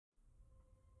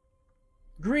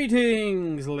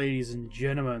Greetings, ladies and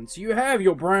gentlemen. So you have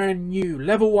your brand new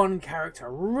level 1 character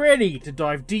ready to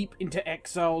dive deep into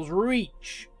Exiles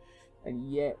Reach.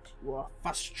 And yet you are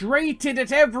frustrated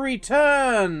at every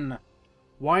turn.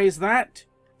 Why is that?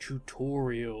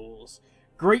 Tutorials.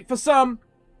 Great for some,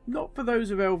 not for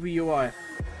those of LVUI.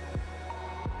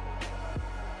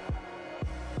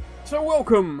 So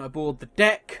welcome aboard the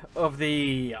deck of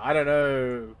the, I don't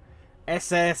know,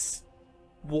 SS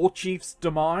Warchief's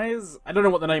Demise? I don't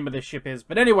know what the name of this ship is,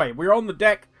 but anyway, we're on the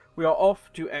deck. We are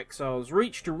off to Exiles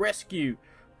Reach to rescue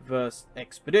this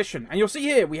expedition. And you'll see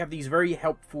here, we have these very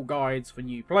helpful guides for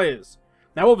new players.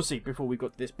 Now, obviously, before we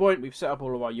got to this point, we've set up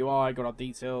all of our UI, got our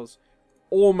details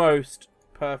almost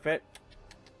perfect.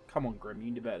 Come on, Grim, you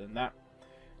can do better than that.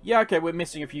 Yeah, okay, we're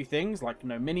missing a few things, like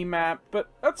no mini-map, but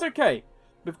that's okay.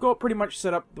 We've got pretty much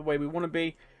set up the way we want to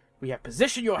be. We have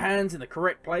position your hands in the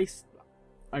correct place.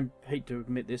 I hate to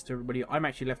admit this to everybody. I'm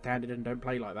actually left-handed and don't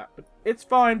play like that. But it's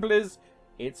fine, Blizz.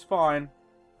 It's fine.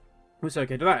 It's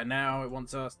okay to that. Now it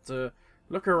wants us to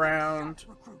look around.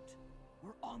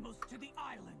 We're almost to the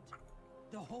island.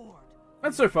 The Horde.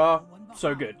 And so far,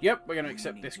 so good. Yep, we're going to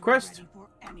accept this quest.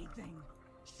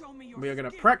 We are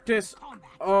going to practice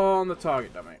on the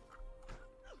target dummy.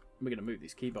 We're going to move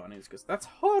these key buttons because that's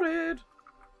horrid.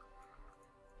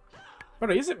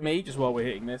 But is it me just while we're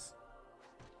hitting this?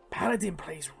 Paladin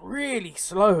plays really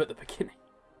slow at the beginning.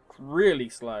 Really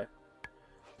slow.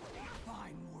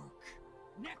 Fine work.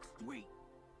 Next week.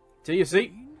 So you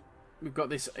see, we've got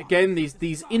this again.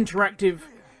 These interactive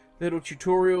little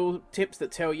tutorial tips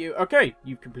that tell you, okay,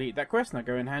 you've completed that quest. Now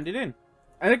go and hand it in.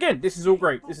 And again, this is all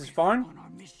great. This is fine.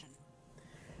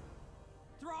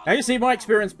 Now you see, my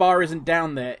experience bar isn't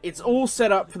down there. It's all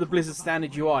set up for the Blizzard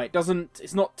standard UI.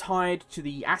 It's not tied to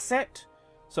the asset.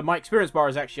 So my experience bar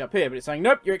is actually up here, but it's saying,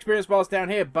 nope, your experience bar's down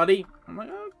here, buddy. I'm like,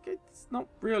 okay, it's not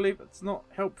really, it's not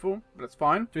helpful, but it's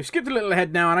fine. So we skipped a little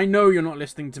ahead now, and I know you're not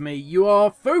listening to me. You are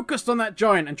focused on that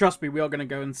giant, and trust me, we are going to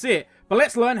go and see it. But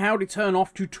let's learn how to turn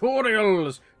off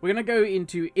tutorials. We're going to go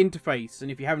into interface,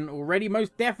 and if you haven't already,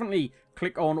 most definitely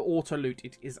click on auto loot.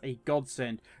 It is a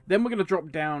godsend. Then we're going to drop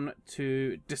down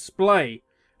to display,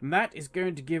 and that is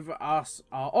going to give us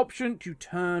our option to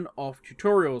turn off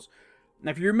tutorials. Now,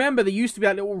 if you remember, there used to be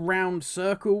that little round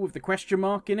circle with the question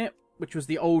mark in it, which was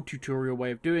the old tutorial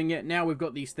way of doing it. Now we've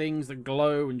got these things that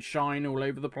glow and shine all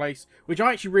over the place, which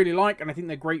I actually really like, and I think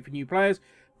they're great for new players.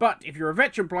 But if you're a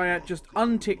veteran player, just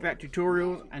untick that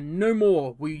tutorial, and no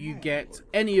more will you get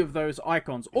any of those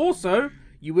icons. Also,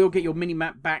 you will get your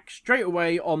mini-map back straight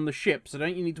away on the ship, so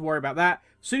don't you need to worry about that.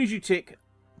 As soon as you tick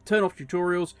turn off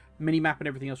tutorials, mini-map and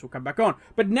everything else will come back on.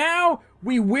 But now,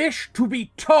 we wish to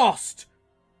be tossed!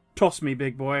 Toss me,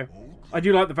 big boy. I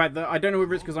do like the fact that, I don't know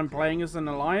whether it's because I'm playing as an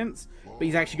alliance, but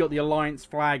he's actually got the alliance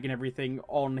flag and everything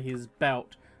on his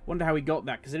belt. Wonder how he got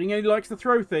that, because he only likes to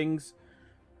throw things.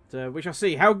 So, we shall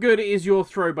see. How good is your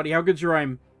throw, buddy? How good's your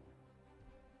aim?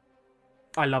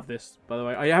 I love this, by the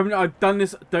way. I've done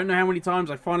this, don't know how many times.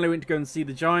 I finally went to go and see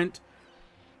the giant.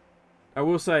 I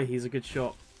will say, he's a good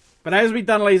shot. But as we've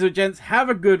done, ladies and gents, have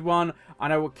a good one,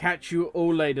 and I will catch you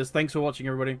all later. Thanks for watching,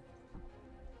 everybody.